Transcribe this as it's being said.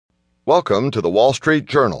Welcome to the Wall Street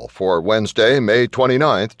Journal for Wednesday, May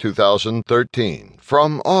 29th, 2013,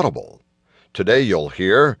 from Audible. Today you'll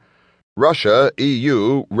hear, Russia,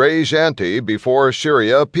 EU raise ante before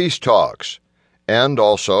Syria peace talks, and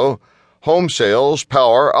also, home sales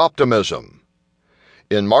power optimism.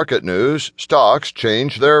 In market news, stocks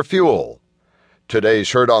change their fuel.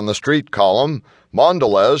 Today's Heard on the Street column,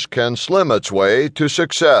 Mondelez can slim its way to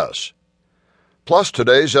success. Plus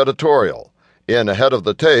today's editorial. In Ahead of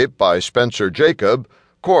the Tape by Spencer Jacob,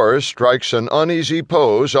 Coors strikes an uneasy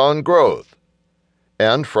pose on growth.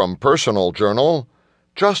 And from Personal Journal,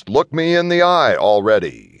 Just Look Me in the Eye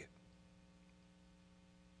Already.